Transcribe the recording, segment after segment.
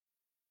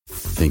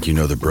Think you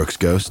know the Brooks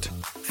Ghost?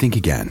 Think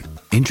again.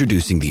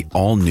 Introducing the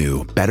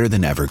all-new,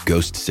 better-than-ever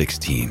Ghost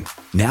 16.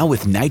 Now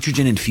with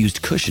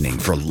nitrogen-infused cushioning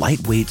for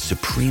lightweight,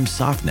 supreme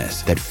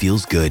softness that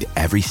feels good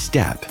every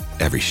step,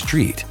 every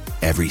street,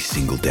 every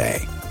single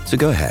day. So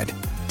go ahead,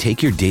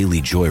 take your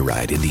daily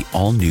joyride in the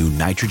all-new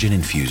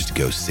nitrogen-infused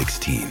Ghost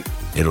 16.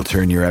 It'll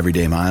turn your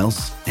everyday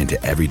miles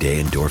into everyday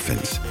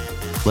endorphins.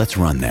 Let's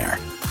run there.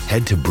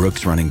 Head to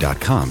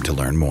brooksrunning.com to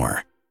learn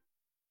more.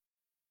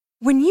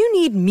 When you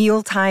need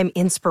mealtime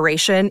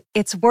inspiration,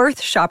 it's worth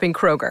shopping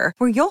Kroger,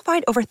 where you'll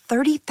find over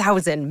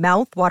 30,000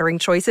 mouth-watering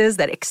choices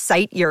that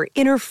excite your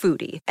inner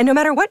foodie. And no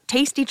matter what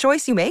tasty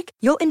choice you make,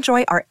 you'll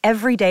enjoy our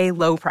everyday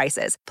low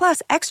prices,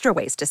 plus extra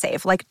ways to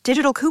save, like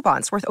digital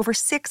coupons worth over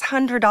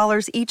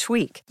 $600 each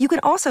week. You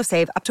can also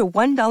save up to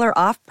 $1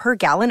 off per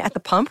gallon at the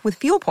pump with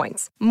fuel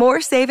points.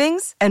 More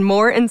savings and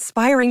more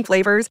inspiring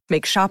flavors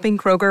make shopping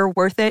Kroger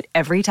worth it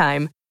every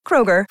time.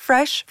 Kroger,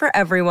 fresh for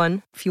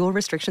everyone. Fuel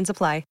restrictions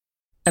apply.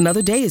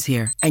 Another day is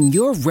here, and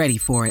you're ready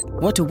for it.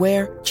 What to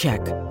wear? Check.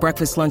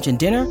 Breakfast, lunch, and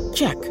dinner?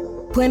 Check.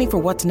 Planning for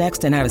what's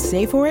next and how to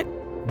save for it?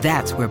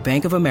 That's where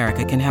Bank of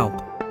America can help.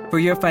 For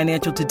your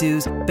financial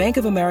to-dos, Bank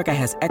of America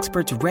has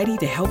experts ready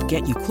to help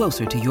get you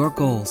closer to your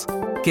goals.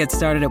 Get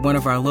started at one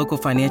of our local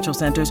financial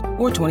centers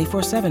or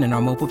 24/7 in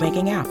our mobile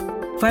banking app.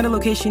 Find a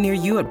location near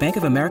you at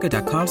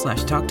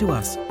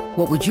bankofamerica.com/talktous.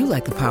 What would you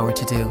like the power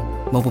to do?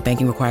 Mobile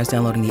banking requires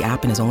downloading the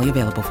app and is only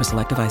available for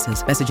select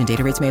devices. Message and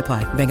data rates may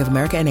apply. Bank of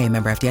America N.A.,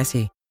 member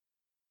FDIC.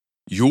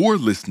 You're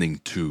listening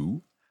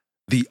to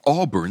the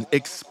Auburn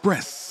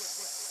Express.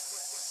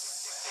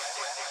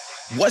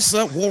 What's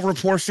up, War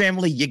Report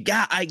family? You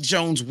got Ike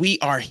Jones. We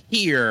are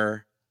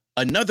here.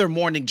 Another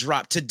morning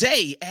drop.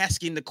 Today,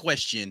 asking the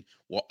question,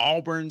 will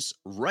Auburn's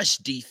rush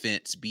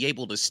defense be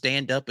able to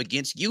stand up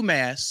against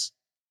UMass?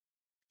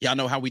 Y'all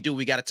know how we do.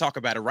 We got to talk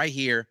about it right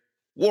here.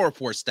 War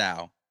Report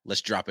style. Let's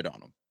drop it on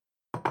them.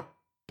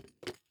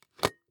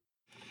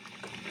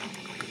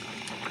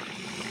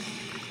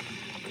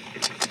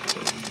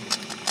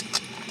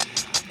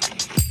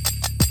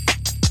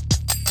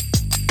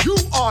 You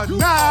are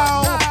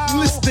now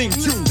listening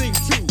to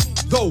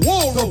the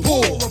War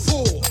Report.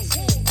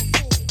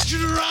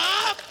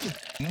 Drop!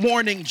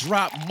 Morning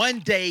drop.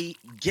 Monday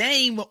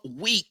game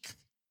week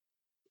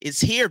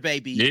is here,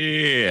 baby.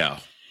 Yeah.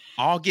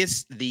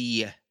 August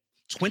the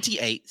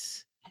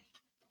 28th.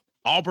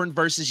 Auburn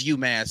versus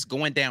UMass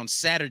going down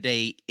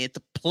Saturday at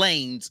the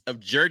Plains of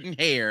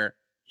Jordan-Hare.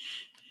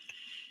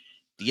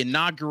 The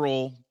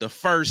inaugural, the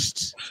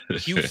first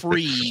Hugh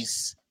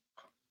Freeze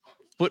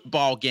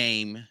football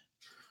game.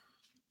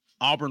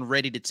 Auburn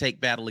ready to take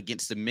battle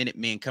against the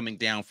Minutemen coming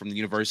down from the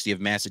University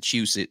of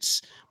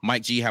Massachusetts.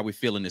 Mike G, how we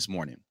feeling this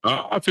morning?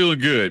 I'm feeling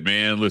good,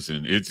 man.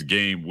 Listen, it's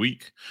game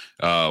week.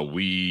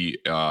 We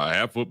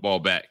have football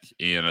back,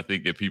 and I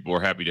think that people are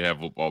happy to have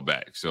football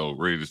back. So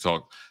ready to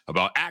talk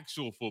about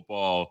actual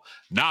football,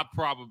 not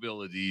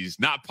probabilities,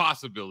 not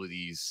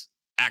possibilities,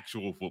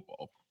 actual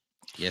football.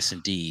 Yes,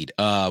 indeed.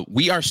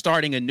 We are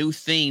starting a new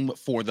theme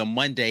for the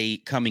Monday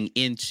coming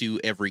into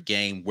every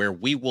game where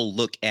we will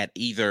look at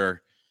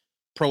either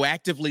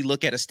proactively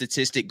look at a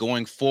statistic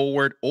going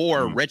forward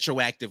or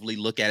retroactively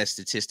look at a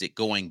statistic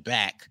going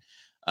back.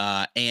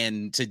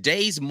 And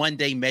today's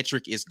Monday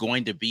metric is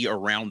going to be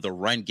around the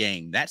run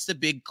game. That's the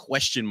big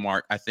question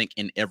mark, I think,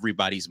 in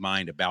everybody's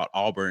mind about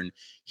Auburn.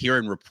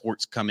 Hearing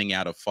reports coming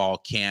out of fall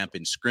camp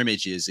and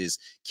scrimmages is,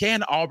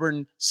 can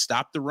Auburn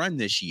stop the run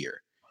this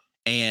year?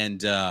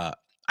 And I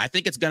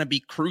think it's going to be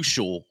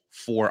crucial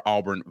for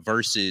Auburn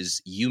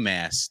versus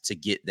UMass to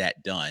get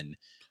that done,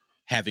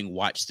 having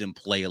watched them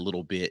play a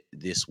little bit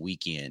this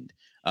weekend.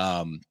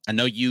 I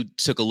know you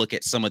took a look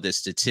at some of the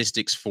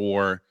statistics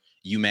for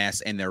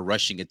UMass and their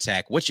rushing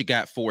attack. What you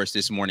got for us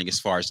this morning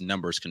as far as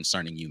numbers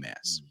concerning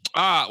UMass?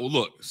 Well,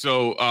 look,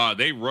 so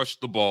they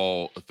rushed the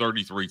ball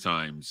 33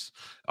 times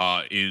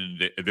in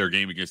their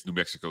game against New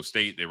Mexico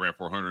State. They ran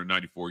for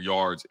 194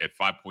 yards at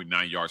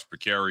 5.9 yards per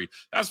carry.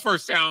 That's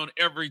first down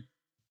every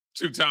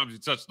 2 times you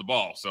touch the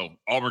ball. So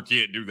Auburn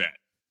can't do that.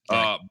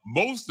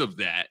 Most of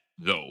that,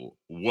 though,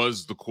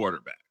 was the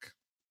quarterback.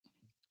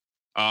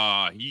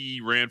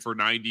 He ran for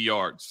 90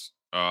 yards.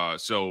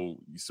 So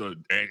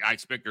I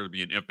expect there to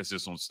be an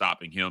emphasis on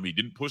stopping him. He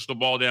didn't push the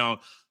ball down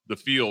the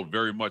field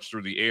very much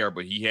through the air,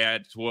 but he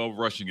had 12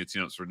 rushing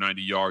attempts for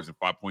 90 yards and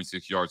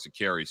 5.6 yards to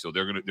carry. So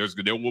there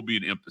will be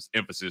an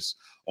emphasis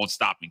on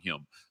stopping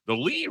him. The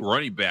lead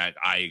running back,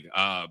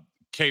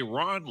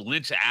 K'Ron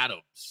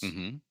Lynch-Adams,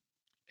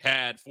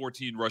 had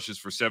 14 rushes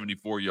for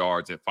 74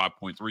 yards at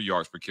 5.3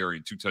 yards per carry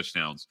and 2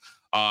 touchdowns.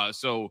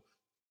 So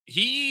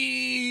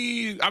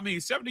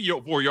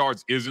 74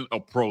 yards isn't a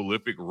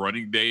prolific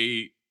running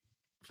day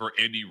for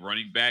any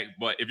running back,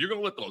 but if you're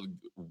going to let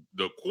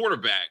the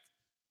quarterback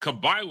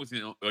combine with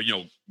him,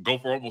 go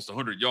for almost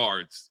 100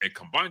 yards and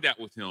combine that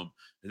with him,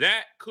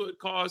 that could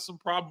cause some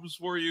problems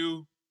for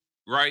you.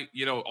 right?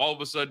 All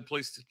of a sudden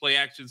play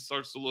action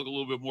starts to look a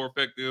little bit more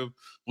effective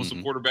once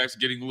the quarterback's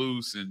getting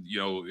loose, and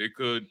it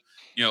could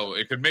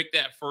make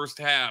that first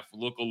half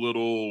look a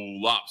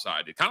little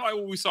lopsided, kind of like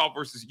what we saw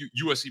versus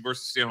USC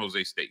versus San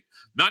Jose State.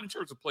 Not in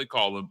terms of play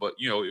calling, but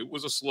it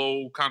was a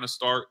slow kind of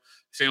start.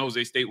 San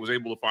Jose State was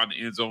able to find the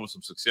end zone with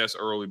some success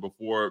early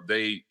before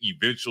they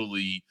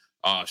eventually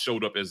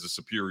showed up as the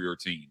superior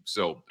team.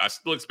 So I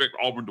still expect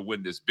Auburn to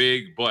win this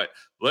big, but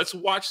let's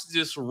watch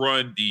this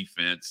run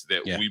defense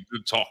that we've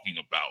been talking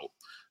about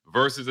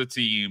versus a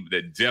team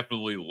that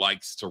definitely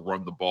likes to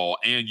run the ball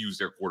and use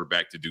their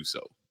quarterback to do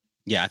so.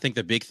 Yeah, I think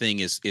the big thing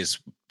is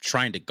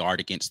trying to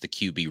guard against the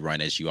QB run,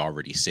 as you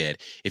already said.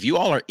 If you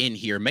all are in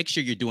here, make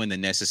sure you're doing the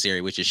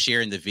necessary, which is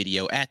sharing the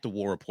video at the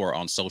War Report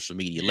on social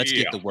media. Let's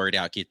get the word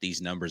out, get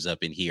these numbers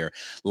up in here.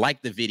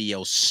 Like the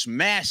video,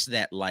 smash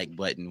that like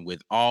button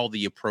with all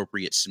the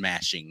appropriate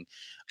smashing,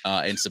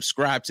 and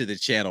subscribe to the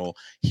channel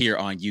here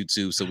on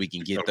YouTube so we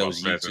can get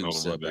those YouTube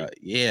subs.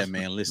 Yeah,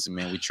 man. Listen,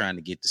 man, we're trying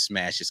to get the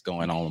smashes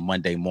going on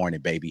Monday morning,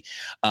 baby.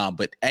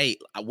 But hey,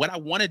 what I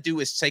want to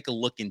do is take a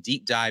look and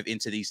deep dive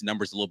into these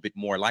numbers a little bit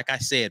more. Like I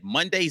said,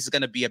 Monday is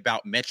going to be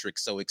about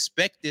metrics. So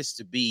expect this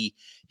to be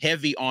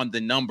heavy on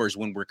the numbers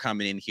when we're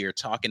coming in here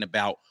talking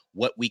about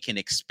what we can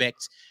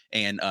expect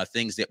and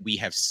things that we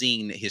have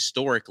seen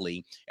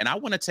historically. And I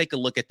want to take a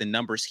look at the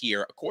numbers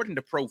here, according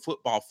to Pro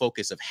Football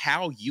Focus, of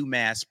how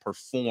UMass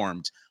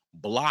performed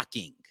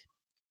blocking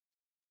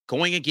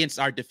going against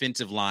our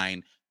defensive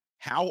line.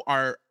 How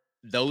are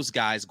those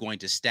guys going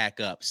to stack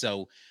up?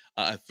 So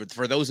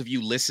for those of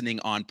you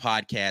listening on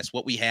podcast,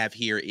 what we have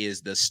here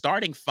is the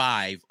starting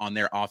five on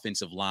their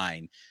offensive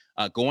line.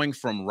 Going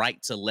from right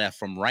to left,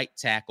 from right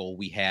tackle,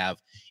 we have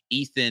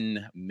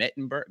Ethan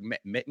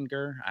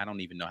Mettinger. I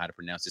don't even know how to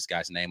pronounce this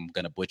guy's name. I'm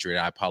going to butcher it.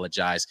 I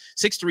apologize.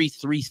 6'3",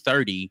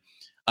 330.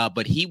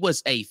 But he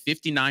was a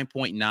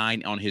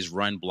 59.9 on his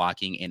run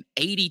blocking and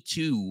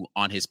 82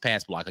 on his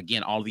pass block.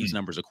 Again, all these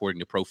numbers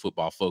according to Pro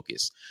Football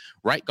Focus.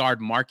 Right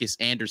guard Marcus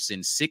Anderson,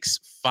 6'5",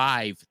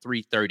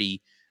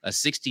 330,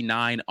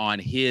 69 on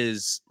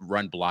his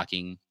run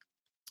blocking,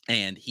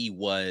 and he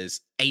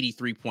was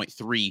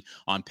 83.3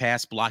 on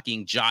pass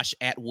blocking. Josh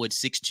Atwood,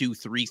 6'2",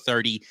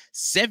 330,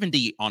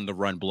 70 on the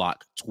run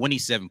block,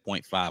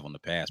 27.5 on the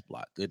pass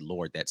block. Good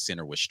Lord, that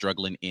center was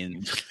struggling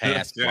in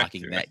pass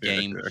blocking that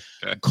game.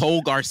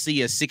 Cole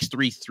Garcia,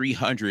 6'3",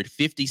 300,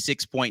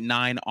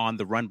 56.9 on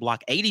the run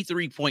block,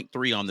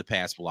 83.3 on the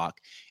pass block.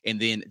 And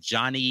then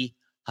Johnny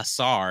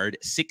Hassard,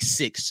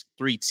 6'6",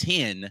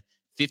 310,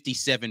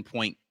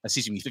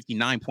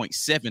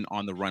 59.7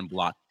 on the run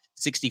block,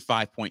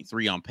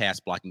 65.3 on pass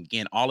blocking.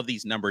 Again, all of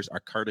these numbers are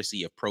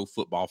courtesy of Pro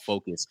Football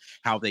Focus,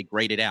 how they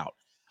grade it out.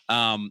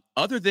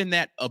 Other than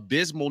that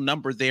abysmal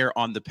number there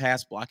on the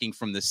pass blocking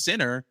from the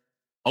center,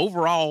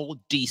 overall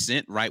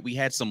decent, right? We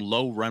had some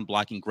low run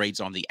blocking grades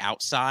on the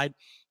outside,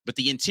 but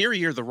the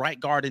interior, the right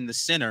guard and the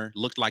center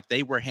looked like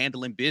they were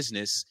handling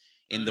business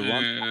in the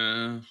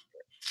run.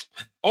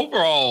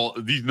 Overall,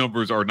 these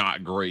numbers are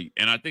not great,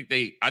 and I think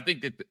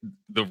that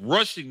the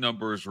rushing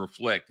numbers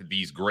reflect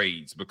these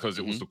grades because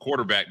it was the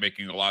quarterback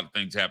making a lot of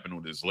things happen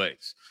with his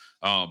legs.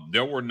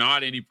 There were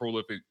not any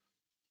prolific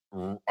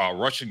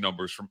rushing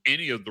numbers from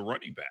any of the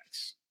running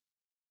backs.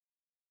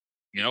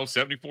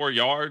 74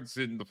 yards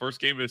in the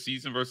first game of the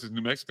season versus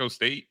New Mexico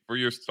State for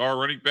your star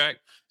running back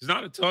is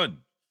not a ton.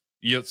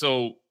 Yeah,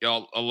 so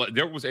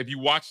there was, if you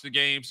watch the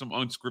game, some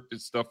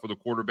unscripted stuff for the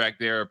quarterback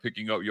there,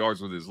 picking up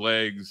yards with his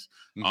legs.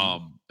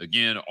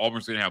 Again,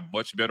 Auburn's going to have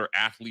much better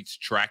athletes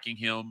tracking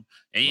him,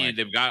 and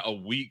they've got a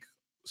week's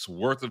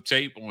worth of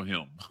tape on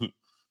him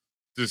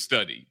to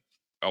study,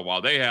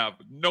 while they have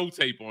no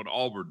tape on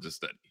Auburn to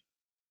study.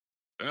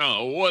 I don't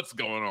know what's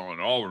going on in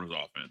Auburn's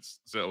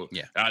offense. So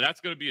that's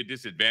going to be a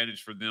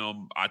disadvantage for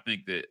them. I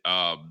think that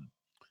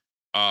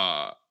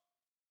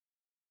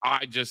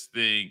I just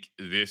think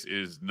this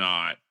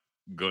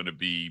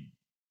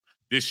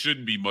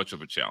shouldn't be much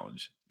of a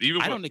challenge.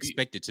 I don't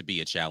expect it to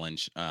be a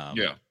challenge.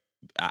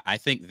 I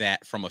think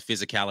that from a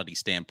physicality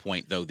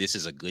standpoint, though, this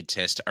is a good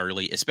test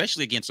early,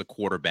 especially against a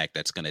quarterback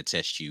that's going to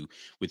test you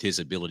with his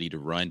ability to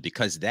run,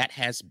 because that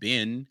has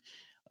been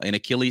an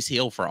Achilles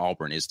heel for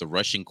Auburn, is the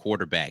rushing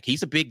quarterback.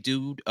 He's a big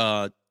dude.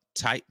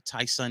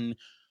 Tyson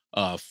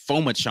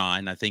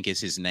Fomachan, I think is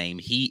his name.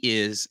 He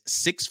is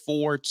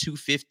 6'4",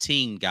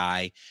 215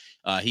 guy.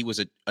 He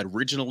was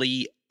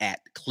originally at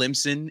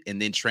Clemson and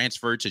then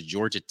transferred to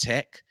Georgia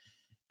Tech.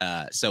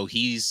 So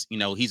he's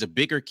a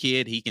bigger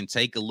kid. He can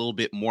take a little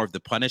bit more of the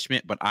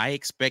punishment, but I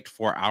expect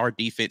for our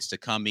defense to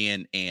come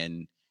in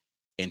and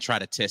try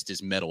to test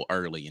his mettle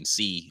early and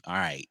see, all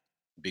right,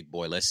 big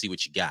boy, let's see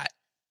what you got.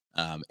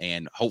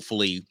 And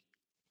hopefully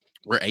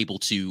we're able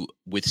to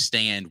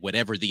withstand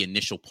whatever the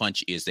initial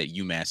punch is that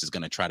UMass is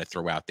going to try to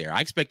throw out there. I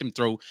expect them to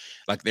throw,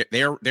 like,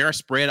 they're a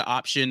spread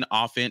option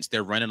offense.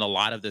 They're running a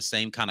lot of the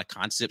same kind of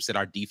concepts that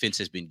our defense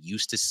has been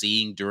used to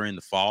seeing during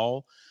the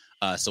fall.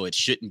 So it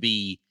shouldn't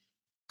be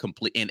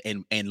complete.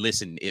 And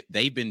listen,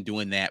 they've been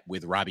doing that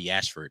with Robbie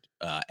Ashford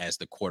as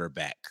the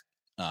quarterback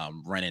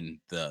running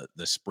the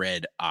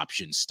spread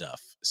option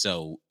stuff.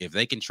 So if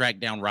they can track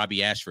down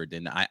Robbie Ashford,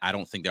 then I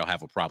don't think they'll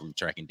have a problem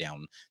tracking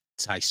down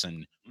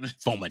Tyson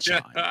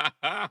Fomachan.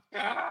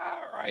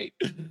 Right.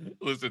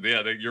 Listen,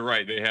 yeah, you're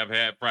right. They have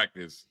had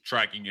practice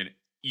tracking an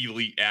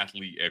elite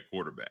athlete at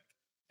quarterback.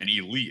 An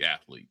elite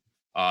athlete.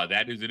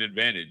 That is an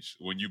advantage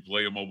when you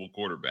play a mobile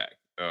quarterback.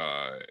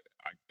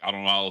 I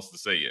don't know how else to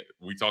say it.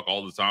 We talk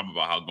all the time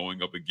about how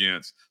going up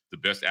against the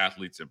best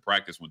athletes in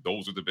practice, when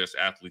those are the best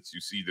athletes you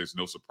see, there's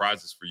no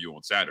surprises for you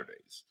on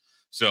Saturdays.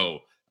 So,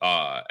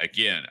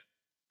 again,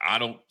 I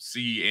don't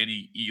see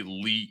any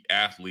elite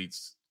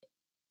athletes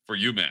for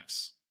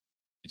UMass.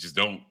 I just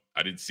don't.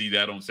 I didn't see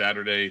that on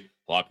Saturday.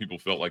 A lot of people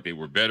felt like they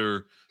were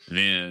better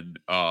than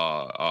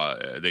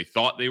they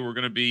thought they were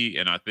going to be.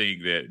 And I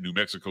think that New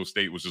Mexico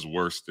State was just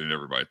worse than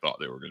everybody thought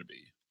they were going to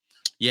be.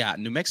 Yeah,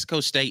 New Mexico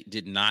State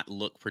did not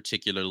look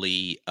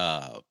particularly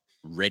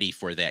ready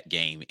for that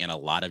game in a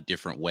lot of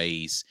different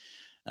ways.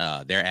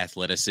 Their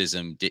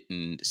athleticism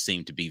didn't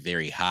seem to be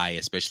very high,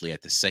 especially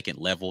at the second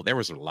level. There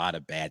was a lot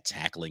of bad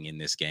tackling in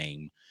this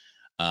game.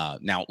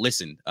 Now,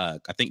 listen, I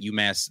think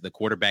UMass, the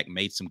quarterback,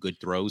 made some good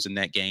throws in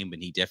that game,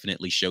 and he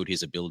definitely showed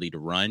his ability to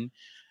run.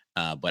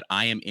 But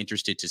I am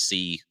interested to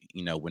see,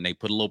 when they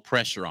put a little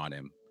pressure on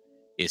him,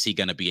 is he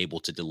going to be able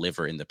to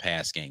deliver in the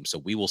pass game? So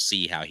we will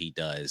see how he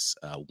does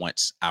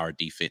once our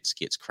defense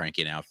gets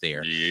cranking out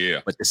there. Yeah.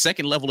 But the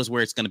second level is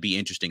where it's going to be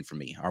interesting for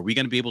me. Are we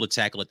going to be able to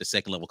tackle at the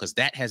second level? Because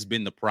that has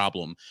been the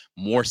problem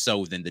more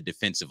so than the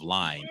defensive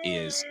line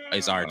is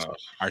our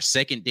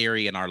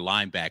secondary and our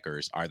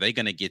linebackers. Are they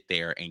going to get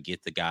there and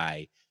get the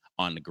guy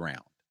on the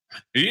ground?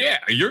 Yeah,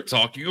 you're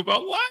talking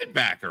about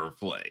linebacker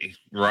play,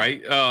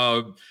 right?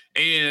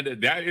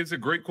 And that is a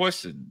great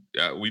question.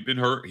 We've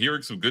been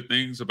hearing some good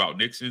things about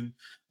Nixon,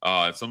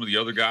 some of the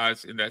other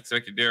guys in that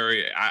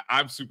secondary.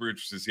 I'm super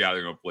interested to see how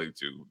they're going to play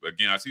too.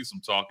 Again, I see some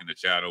talk in the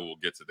chat. We'll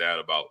get to that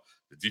about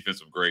the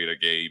defensive grade I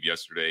gave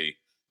yesterday.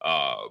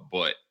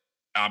 But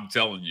I'm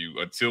telling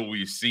you, until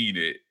we've seen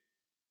it,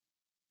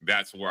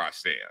 that's where I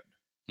stand.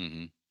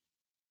 Mm-hmm.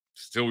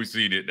 Still we've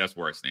seen it, that's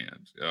where I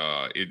stand.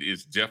 It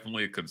is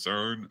definitely a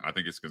concern. I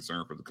think it's a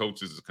concern for the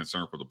coaches, it's a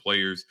concern for the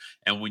players.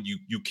 And when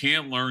you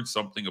can learn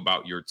something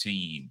about your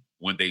team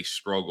when they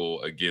struggle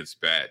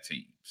against bad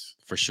teams.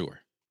 For sure.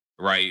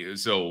 Right?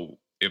 So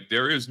if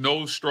there is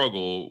no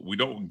struggle, we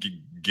don't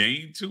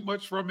gain too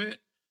much from it,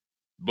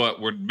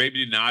 but we're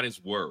maybe not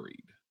as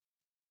worried.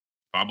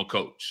 If I'm a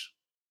coach,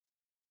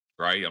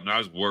 right? I'm not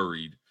as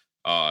worried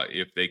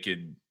if they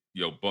can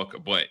buck.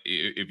 But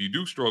if you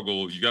do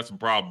struggle, you got some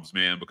problems,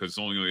 man, because it's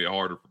only going to get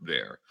harder from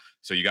there.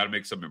 So you got to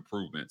make some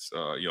improvements. A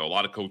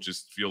lot of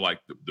coaches feel like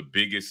the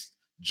biggest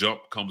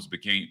jump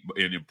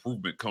an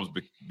improvement comes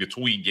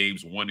between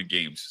games 1 and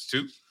games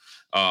 2.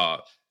 I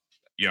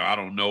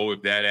don't know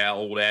if that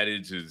old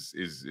adage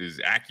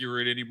is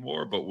accurate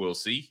anymore, but we'll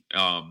see.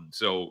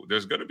 So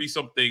there's going to be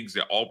some things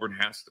that Auburn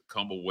has to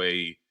come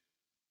away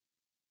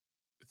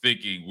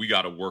thinking we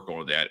got to work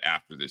on that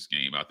after this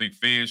game. I think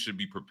fans should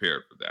be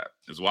prepared for that.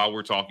 That's why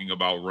we're talking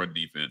about run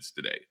defense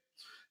today,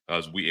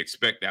 as we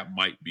expect that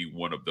might be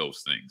one of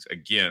those things.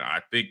 Again, I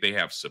think they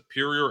have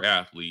superior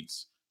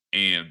athletes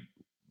and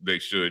they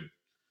should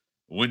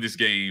win this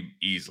game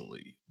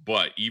easily.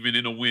 But even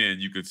in a win,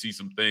 you could see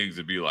some things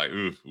and be like,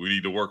 we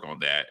need to work on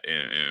that.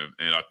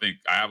 And I think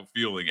I have a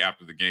feeling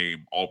after the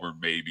game, Auburn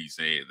may be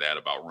saying that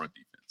about run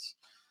defense.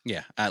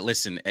 Yeah.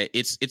 Listen,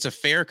 it's a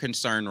fair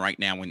concern right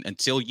now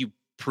until you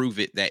prove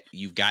it that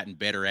you've gotten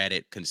better at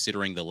it,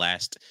 considering the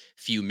last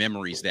few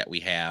memories that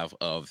we have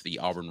of the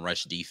Auburn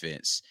rush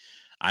defense.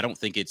 I don't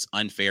think it's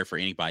unfair for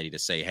anybody to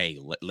say, hey,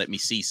 let me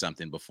see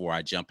something before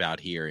I jump out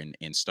here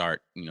and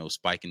start,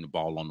 spiking the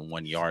ball on the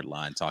 1 yard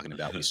line, talking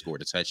about we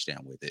scored a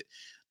touchdown with it.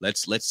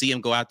 Let's see him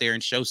go out there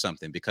and show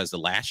something, because the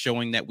last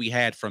showing that we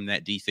had from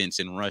that defense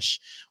in rush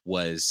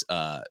was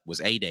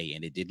A-Day,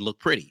 and it did look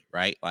pretty,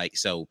 right? Like,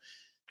 so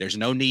there's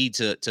no need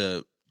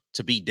to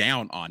be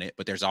down on it,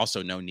 but there's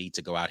also no need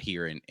to go out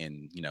here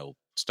and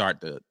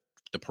start the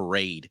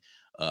parade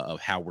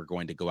of how we're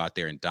going to go out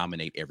there and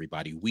dominate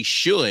everybody. We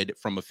should,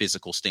 from a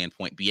physical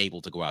standpoint, be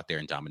able to go out there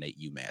and dominate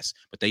UMass,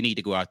 but they need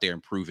to go out there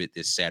and prove it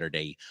this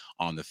Saturday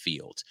on the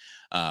field.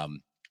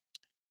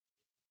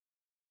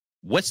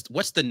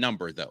 What's the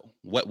number though?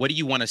 What do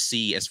you want to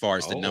see as far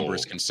as the number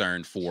is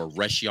concerned for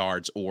rush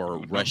yards or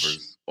rush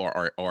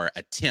or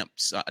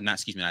attempts?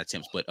 Not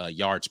attempts, but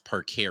yards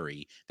per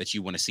carry that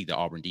you want to see the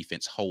Auburn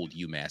defense hold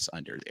UMass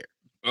under there.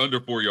 Under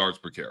 4 yards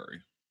per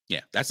carry.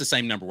 Yeah, that's the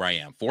same number where I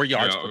am. 4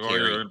 yards per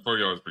carry. 4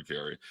 yards per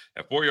carry.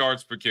 At 4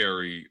 yards per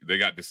carry, they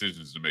got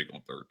decisions to make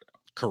on third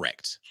down.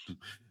 Correct.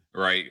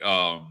 Right.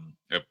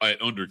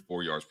 At under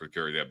 4 yards per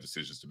carry, they have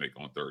decisions to make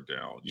on third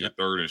down. You're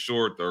third and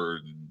short,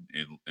 third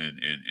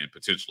and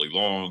potentially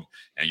long,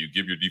 and you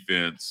give your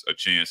defense a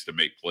chance to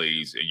make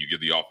plays, and you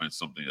give the offense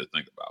something to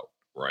think about.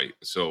 Right.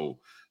 So,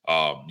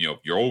 if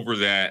you're over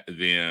that,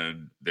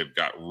 then they've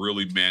got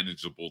really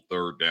manageable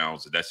third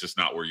downs, and that's just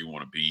not where you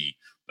want to be.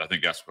 I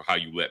think that's how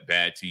you let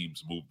bad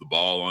teams move the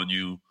ball on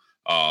you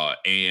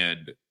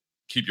and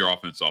keep your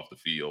offense off the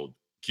field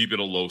keep it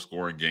a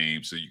low-scoring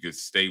game so you can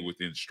stay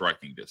within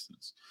striking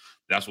distance.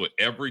 That's what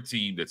every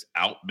team that's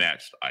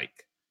outmatched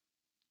Ike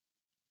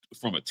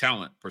from a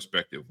talent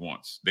perspective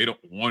wants. They don't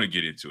want to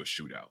get into a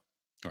shootout.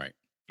 Right.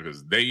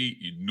 Because they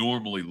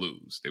normally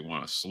lose. They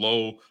want a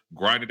slow,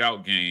 grinded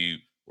out game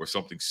where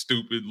something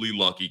stupidly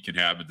lucky can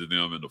happen to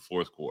them in the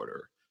fourth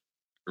quarter.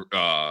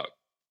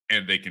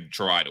 And they can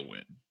try to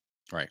win.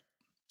 Right.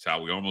 It's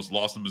how we almost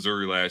lost to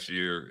Missouri last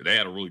year. They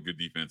had a really good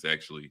defense,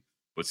 actually.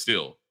 But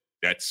still,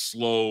 that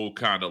slow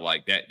kind of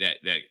like that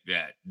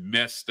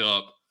messed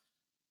up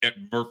at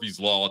Murphy's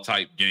Law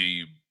type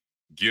game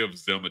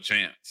gives them a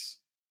chance.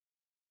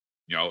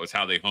 You know, it's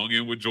how they hung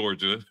in with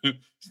Georgia,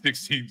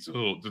 16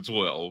 to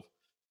 12.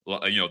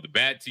 You know, the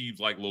bad teams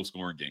like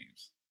low-scoring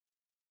games.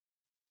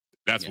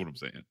 That's what I'm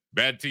saying.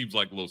 Bad teams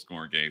like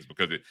low-scoring games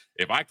because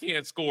if I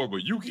can't score,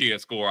 but you can't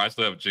score, I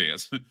still have a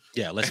chance.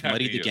 Yeah, let's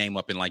muddy the game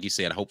up. And like you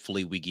said,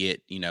 hopefully we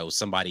get,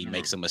 somebody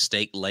makes a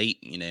mistake late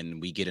and then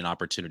we get an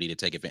opportunity to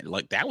take advantage.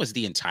 Like that was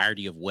the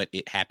entirety of what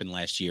it happened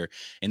last year.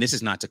 And this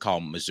is not to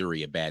call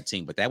Missouri a bad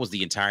team, but that was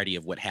the entirety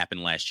of what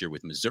happened last year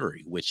with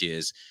Missouri, which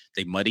is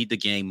they muddied the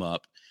game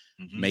up.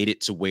 Made it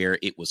to where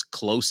it was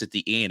close at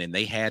the end, and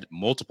they had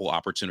multiple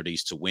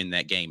opportunities to win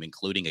that game,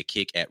 including a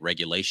kick at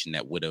regulation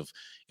that would have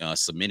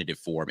cemented it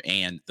for them,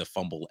 and the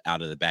fumble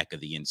out of the back of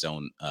the end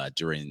zone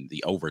during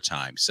the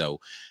overtime. So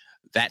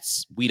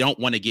we don't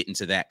want to get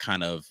into that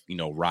kind of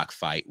rock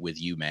fight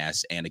with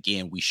UMass. And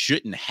again, we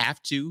shouldn't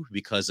have to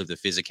because of the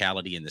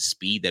physicality and the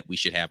speed that we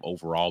should have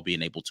overall,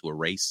 being able to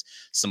erase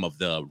some of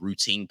the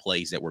routine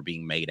plays that were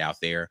being made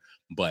out there.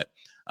 But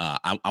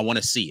I want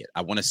to see it.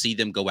 I want to see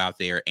them go out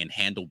there and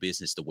handle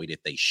business the way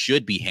that they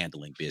should be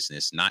handling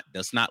business.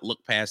 Let's not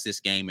look past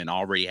this game and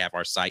already have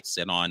our sights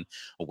set on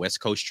a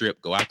West Coast trip.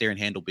 Go out there and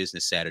handle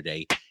business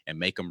Saturday and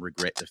make them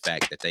regret the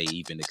fact that they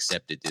even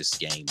accepted this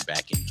game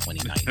back in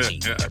 2019.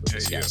 Whenever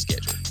this got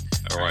scheduled.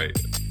 All right.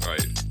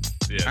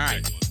 Yeah. All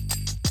right.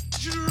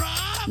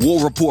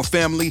 War Report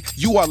family,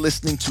 you are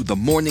listening to The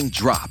Morning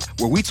Drop,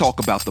 where we talk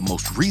about the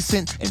most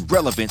recent and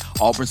relevant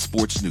Auburn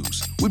sports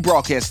news. We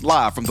broadcast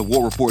live from the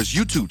War Report's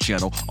YouTube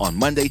channel on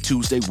Monday,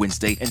 Tuesday,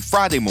 Wednesday, and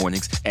Friday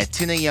mornings at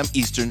 10 a.m.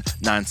 Eastern,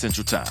 9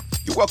 Central Time.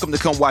 You're welcome to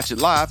come watch it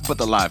live, but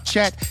the live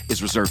chat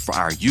is reserved for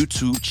our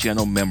YouTube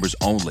channel members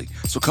only.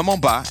 So come on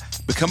by,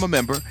 become a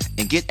member,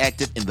 and get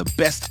active in the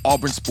best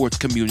Auburn sports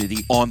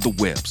community on the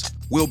webs.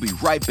 We'll be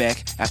right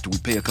back after we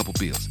pay a couple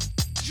bills.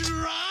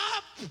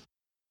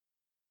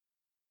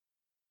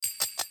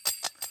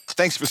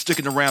 Thanks for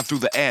sticking around through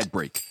the ad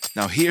break.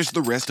 Now here's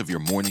the rest of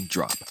your morning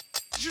drop.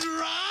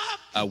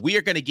 We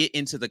are going to get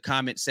into the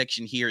comment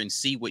section here and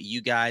see what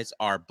you guys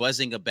are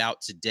buzzing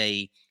about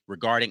today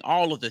regarding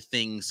all of the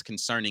things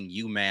concerning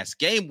UMass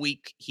game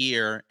week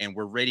here. And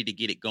we're ready to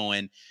get it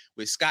going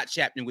with Scott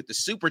Chapman with the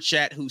super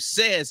chat, who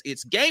says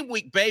it's game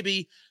week,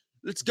 baby.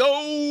 Let's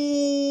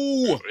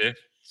go. Yeah,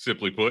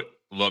 simply put,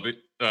 love it.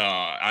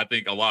 I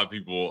think a lot of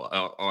people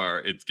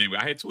it's game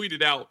week. I had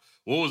tweeted out,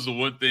 what was the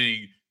one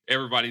thing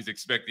everybody's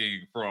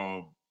expecting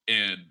from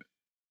in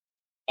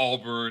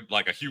Auburn,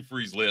 like a Hugh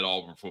Freeze-led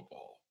Auburn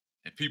football.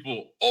 And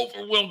people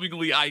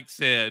overwhelmingly, Ike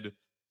said,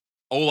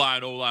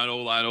 O-line, O-line,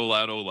 O-line,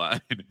 O-line,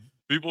 O-line.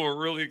 People are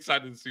really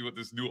excited to see what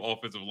this new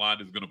offensive line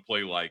is going to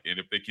play like and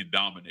if they can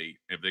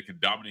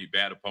dominate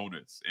bad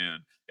opponents.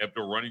 And if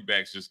the running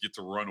backs just get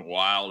to run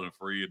wild and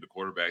free and the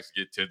quarterbacks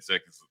get 10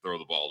 seconds to throw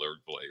the ball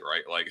every play,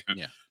 right? Like,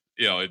 yeah.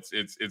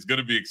 It's going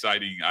to be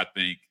exciting, I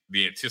think,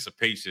 the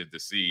anticipation to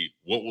see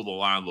what will the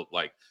line look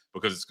like,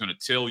 because it's going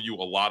to tell you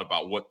a lot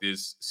about what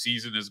this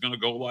season is going to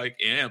go like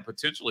and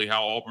potentially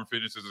how Auburn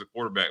finishes as a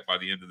quarterback by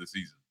the end of the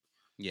season.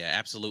 Yeah,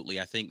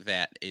 absolutely. I think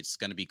that it's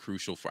going to be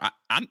crucial for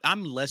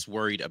I'm less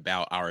worried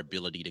about our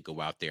ability to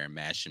go out there and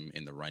mash them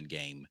in the run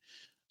game.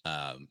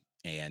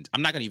 And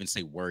I'm not going to even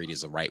say worried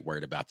is the right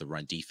word about the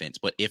run defense,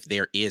 but if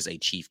there is a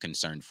chief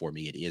concern for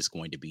me, it is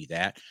going to be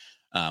that.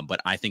 But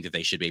I think that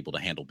they should be able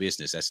to handle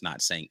business. That's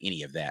not saying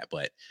any of that,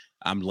 but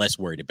I'm less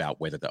worried about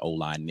whether the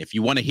O-line. And if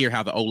you want to hear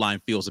how the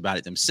O-line feels about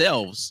it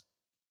themselves,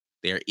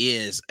 there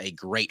is a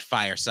great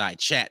fireside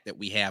chat that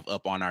we have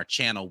up on our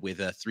channel with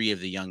 3 of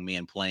the young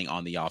men playing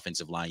on the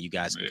offensive line. You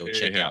guys can go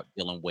check out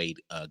Dylan Wade,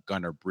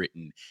 Gunnar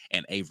Britton,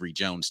 and Avery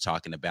Jones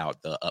talking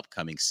about the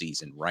upcoming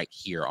season right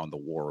here on the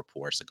War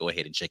Report. So go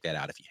ahead and check that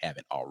out if you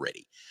haven't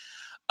already.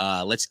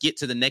 Let's get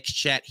to the next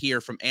chat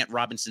here from Ant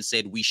Robinson.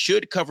 Said, we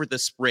should cover the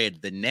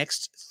spread the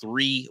next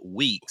 3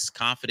 weeks,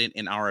 confident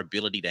in our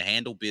ability to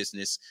handle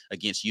business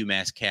against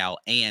UMass, Cal,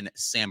 and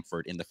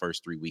Samford in the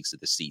first 3 weeks of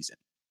the season.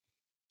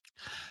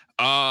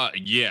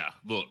 Yeah,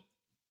 look,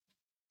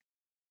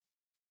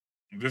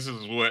 this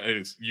is what it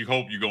is. You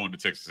hope you go into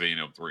Texas A&M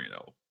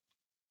 3-0.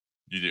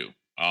 You do.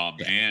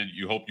 And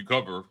you hope you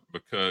cover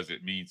because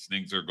it means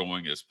things are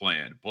going as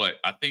planned. But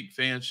I think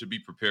fans should be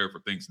prepared for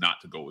things not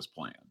to go as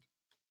planned.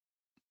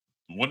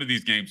 One of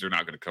these games, they're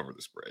not going to cover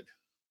the spread.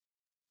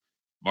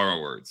 Mark my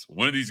words.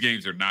 One of these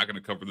games, they're not going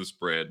to cover the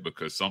spread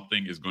because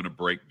something is going to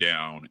break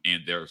down,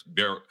 and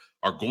there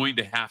are going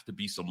to have to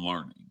be some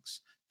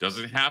learnings.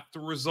 Doesn't have to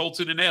result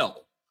in an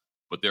L,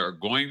 but there are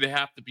going to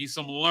have to be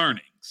some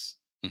learnings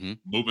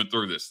moving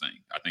through this thing.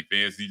 I think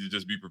fans need to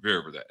just be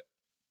prepared for that.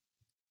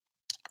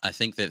 I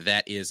think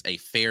that is a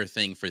fair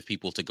thing for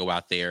people to go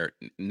out there,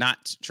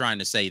 not trying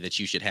to say that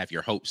you should have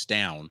your hopes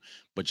down,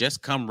 but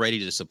just come ready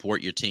to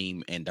support your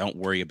team and don't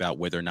worry about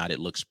whether or not it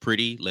looks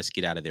pretty. Let's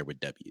get out of there with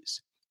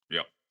W's.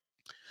 Yep.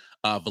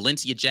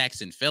 Valencia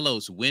Jackson,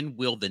 fellows, when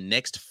will the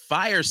next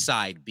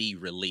Fireside be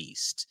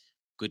released?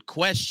 Good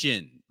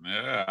question.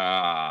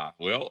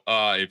 Well,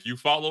 if you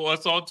follow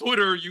us on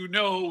Twitter, you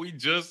know we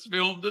just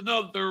filmed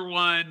another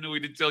one. We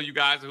didn't tell you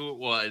guys who it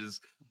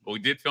was, but we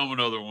did film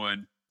another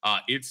one.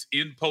 It's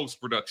in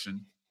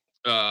post-production.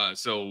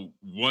 So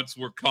once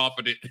we're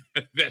confident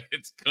that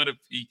it's going to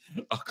be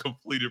a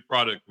completed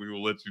product, we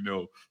will let you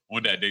know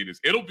when that date is.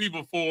 It'll be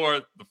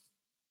before the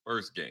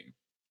first game.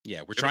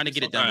 Yeah, we're trying to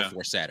get it done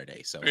before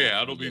Saturday. So yeah,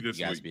 it'll be this week.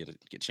 You guys be able to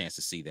get a chance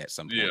to see that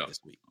some point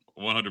this week.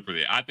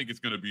 100%. I think it's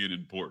going to be an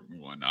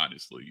important one,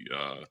 honestly,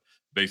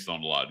 based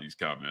on a lot of these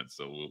comments.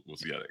 So we'll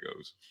see how that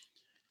goes.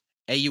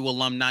 AU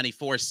Alum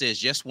 94 says,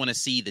 just want to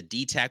see the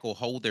D tackle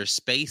hold their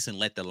space and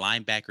let the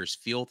linebackers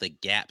fill the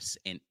gaps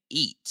and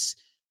eat.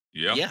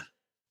 Yeah.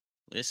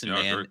 Listen,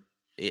 man,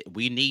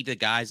 we need the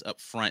guys up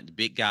front, the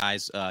big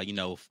guys, a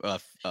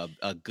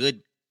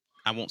good,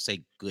 I won't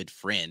say good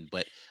friend,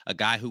 but a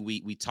guy who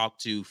we talk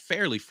to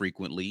fairly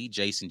frequently,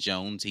 Jason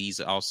Jones.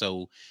 He's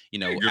also,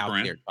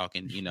 out there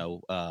talking,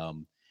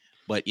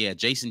 but yeah,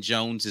 Jason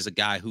Jones is a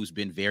guy who's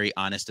been very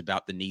honest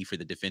about the need for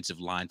the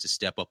defensive line to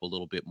step up a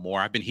little bit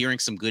more. I've been hearing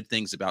some good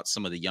things about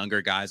some of the younger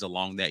guys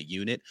along that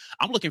unit.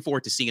 I'm looking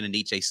forward to seeing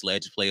Aniche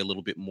Sledge play a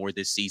little bit more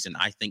this season.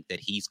 I think that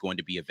he's going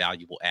to be a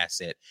valuable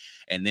asset.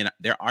 And then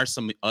there are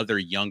some other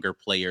younger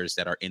players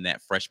that are in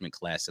that freshman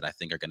class that I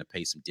think are going to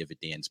pay some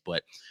dividends.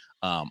 But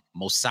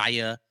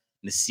Mosiah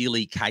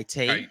Nasili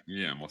Kaite.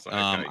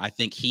 I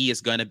think he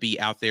is going to be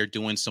out there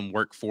doing some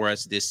work for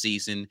us this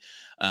season.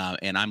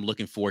 And I'm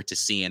looking forward to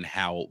seeing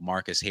how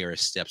Marcus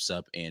Harris steps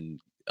up and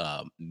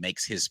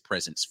makes his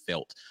presence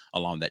felt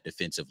along that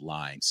defensive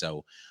line.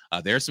 So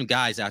there are some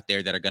guys out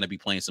there that are going to be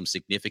playing some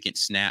significant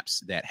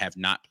snaps that have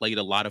not played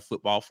a lot of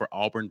football for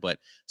Auburn, but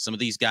some of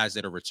these guys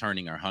that are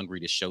returning are hungry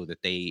to show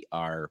that they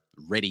are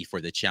ready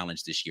for the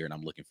challenge this year, and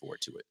I'm looking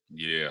forward to it.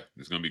 Yeah,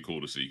 it's going to be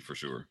cool to see for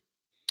sure.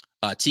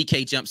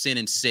 TK jumps in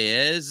and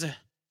says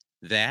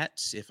that,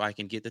 if I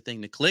can get the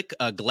thing to click,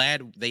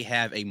 glad they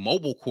have a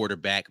mobile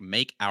quarterback,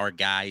 make our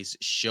guys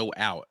show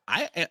out.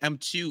 I am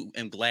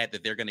glad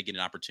that they're going to get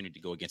an opportunity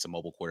to go against a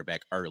mobile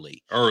quarterback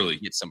early,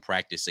 get some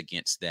practice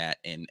against that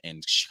and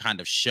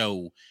kind of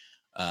show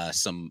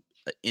some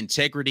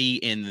integrity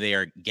in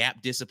their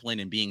gap discipline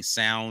and being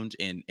sound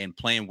and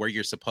playing where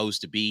you're supposed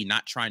to be,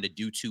 not trying to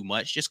do too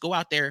much. Just go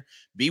out there,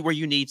 be where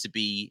you need to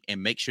be,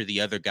 and make sure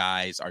the other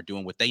guys are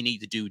doing what they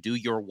need to do. Do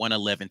your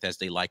 111th, as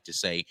they like to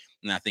say,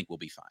 and I think we'll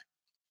be fine.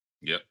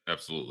 Yep,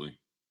 absolutely.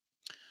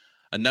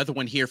 Another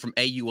one here from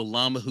AU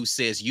Alum who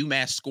says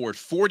UMass scored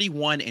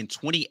 41 and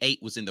 28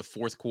 was in the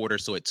fourth quarter,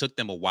 so it took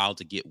them a while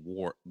to get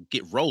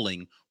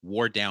rolling,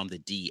 wore down the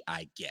D,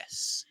 I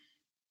guess.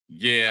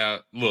 Yeah,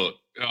 look,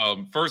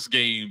 first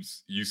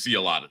games, you see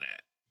a lot of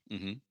that.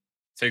 Mm-hmm.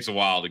 Takes a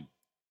while to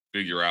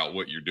figure out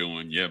what you're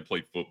doing. You haven't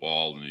played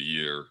football in a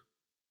year.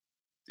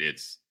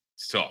 It's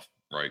tough,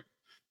 right?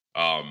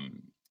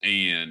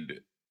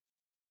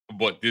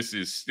 But this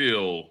is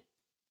still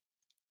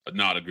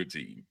not a good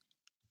team.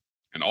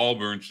 And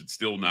Auburn should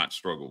still not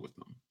struggle with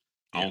them.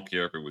 I don't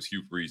care if it was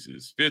Hugh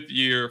Freeze's fifth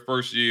year,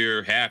 first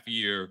year, half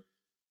year.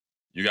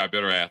 You got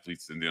better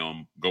athletes than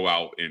them. Go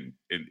out and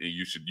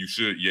you should,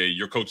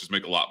 your coaches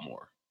make a lot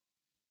more.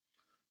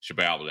 Should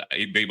be able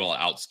to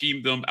out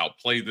scheme them,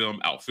 outplay them,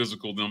 out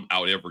physical them,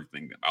 out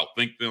everything them,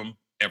 outthink them,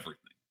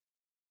 everything.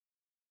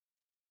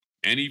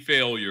 Any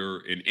failure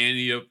in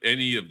any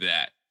of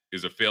that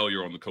is a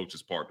failure on the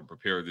coach's part to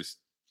prepare this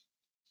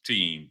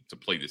team to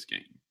play this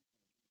game.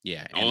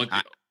 Yeah,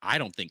 I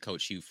don't think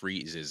Coach Hugh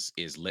Freeze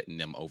is letting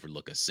them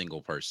overlook a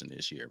single person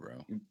this year,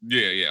 bro.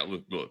 Yeah.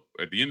 Look.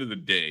 At the end of the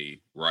day,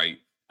 right?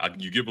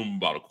 You give them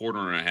about a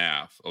quarter and a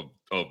half of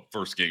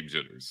first game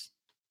jitters.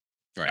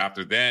 Right.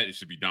 After that, it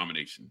should be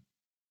domination.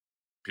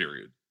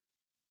 Period.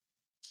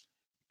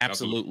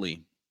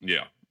 Absolutely.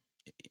 Yeah.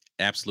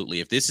 Absolutely.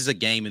 If this is a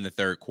game in the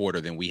third quarter,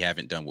 then we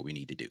haven't done what we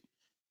need to do.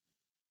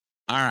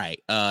 All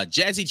right.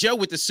 Jazzy Joe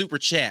with the super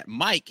chat.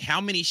 Mike, how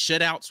many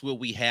shutouts will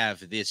we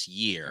have this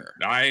year?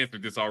 I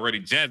answered this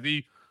already.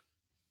 Jazzy,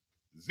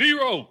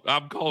 0.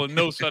 I'm calling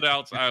no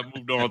shutouts. I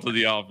moved on to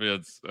the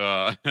offense.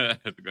 A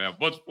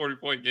bunch of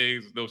 40-point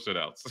games, no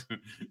shutouts.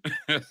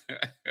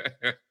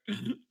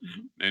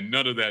 And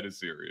none of that is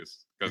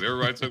serious because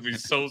everybody took me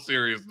so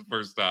serious the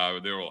first time.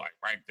 And they were like,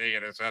 right there,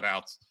 the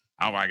shutouts.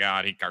 Oh, my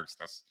God, he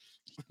cursed us.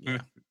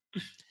 Yeah.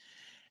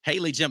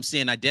 Haley jumps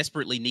in. I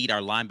desperately need our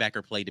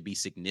linebacker play to be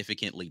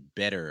significantly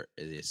better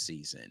this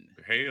season.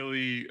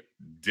 Haley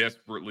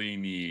desperately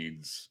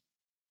needs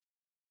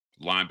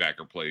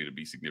linebacker play to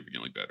be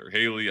significantly better.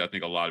 Haley, I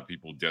think a lot of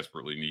people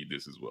desperately need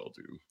this as well,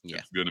 too. Yeah.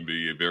 It's going to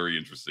be very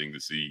interesting to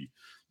see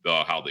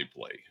how they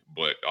play.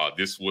 But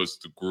this was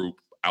the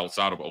group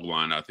outside of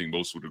O-line, I think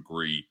most would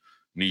agree,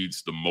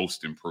 needs the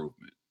most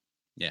improvement.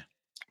 Yeah.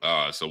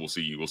 So we'll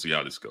see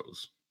how this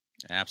goes.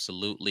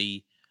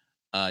 Absolutely.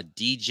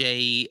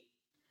 DJ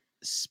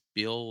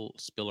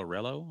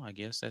Spillarello, I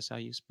guess that's how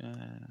you spell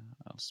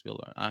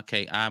Spiller.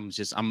 Okay, I'm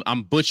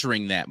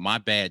butchering that. My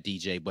bad,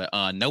 DJ. But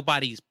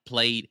nobody's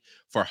played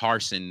for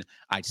Harsin.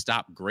 I'd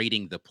stop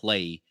grading the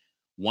play.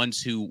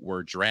 Ones who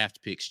were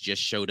draft picks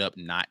just showed up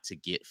not to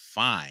get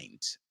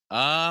fined.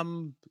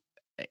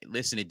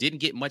 Listen, it didn't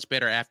get much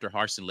better after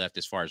Harsin left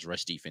as far as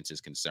rush defense is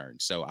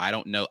concerned. So I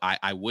don't know.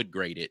 I would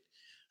grade it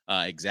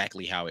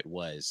exactly how it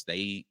was.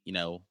 They,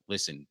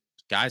 listen,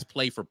 guys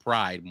play for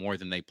pride more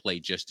than they play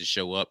just to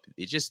show up.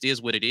 It just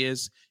is what it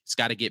is. It's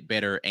got to get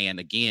better. And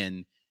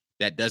again,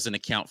 that doesn't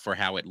account for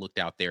how it looked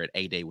out there at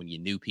A-Day when you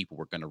knew people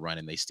were going to run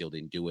and they still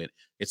didn't do it.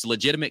 It's a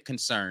legitimate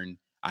concern.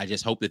 I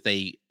just hope that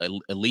they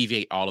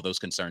alleviate all of those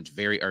concerns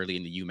very early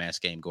in the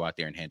UMass game, go out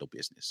there and handle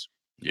business.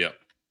 Yeah.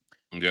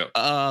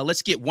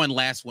 Let's get one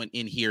last one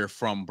in here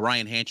from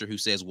Brian Hancher, who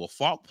says, will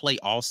Falk play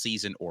all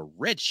season or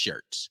red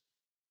shirts?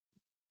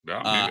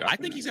 I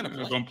think he's going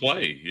to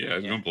play. Yeah,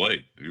 he's going to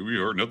play. We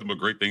heard nothing but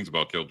great things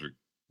about Keldrick.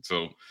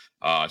 So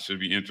should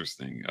be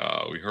interesting.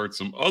 We heard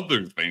some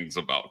other things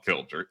about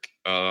Keldrick.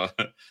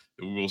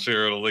 We will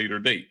share at a later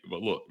date.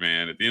 But look,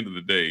 man, at the end of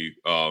the day,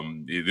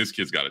 this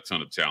kid's got a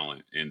ton of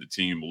talent, and the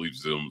team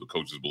believes in him. The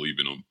coaches believe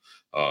in him.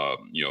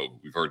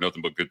 We've heard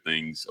nothing but good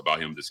things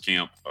about him this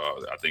camp.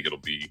 I think it'll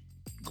be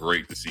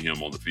great to see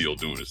him on the field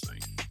doing his thing.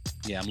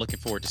 Yeah, I'm looking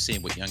forward to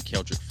seeing what young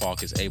Keldrick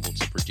Falk is able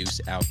to produce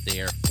out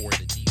there for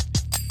the defense.